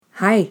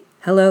Hi,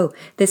 hello.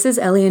 This is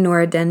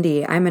Eleonora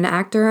Dendy. I'm an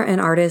actor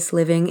and artist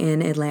living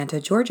in Atlanta,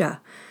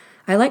 Georgia.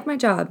 I like my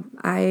job.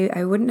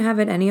 I wouldn't have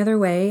it any other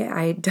way.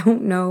 I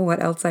don't know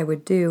what else I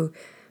would do,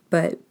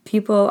 but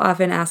people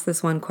often ask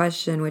this one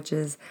question, which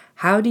is,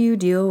 how do you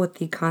deal with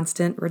the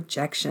constant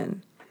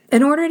rejection?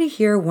 In order to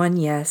hear one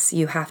yes,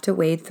 you have to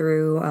wade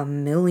through a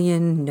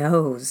million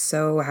no's.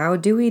 So how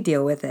do we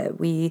deal with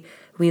it? We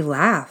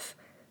laugh.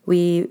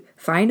 We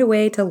find a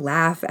way to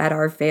laugh at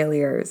our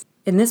failures.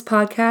 In this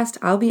podcast,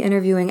 I'll be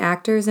interviewing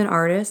actors and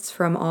artists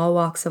from all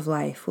walks of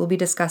life. We'll be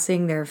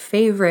discussing their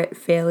favorite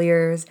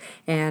failures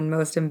and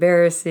most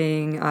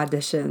embarrassing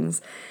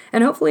auditions.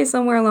 And hopefully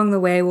somewhere along the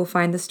way, we'll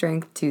find the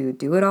strength to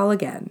do it all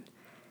again.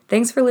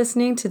 Thanks for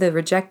listening to the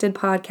Rejected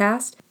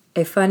Podcast,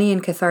 a funny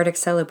and cathartic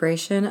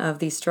celebration of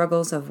the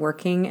struggles of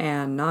working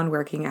and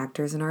non-working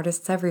actors and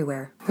artists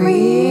everywhere.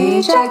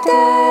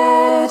 Rejected!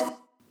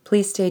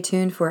 Please stay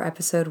tuned for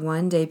episode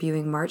 1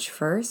 debuting March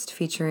 1st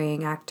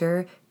featuring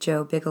actor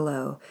Joe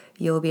Bigelow.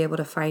 You'll be able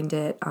to find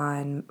it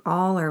on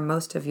all or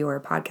most of your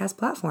podcast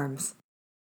platforms.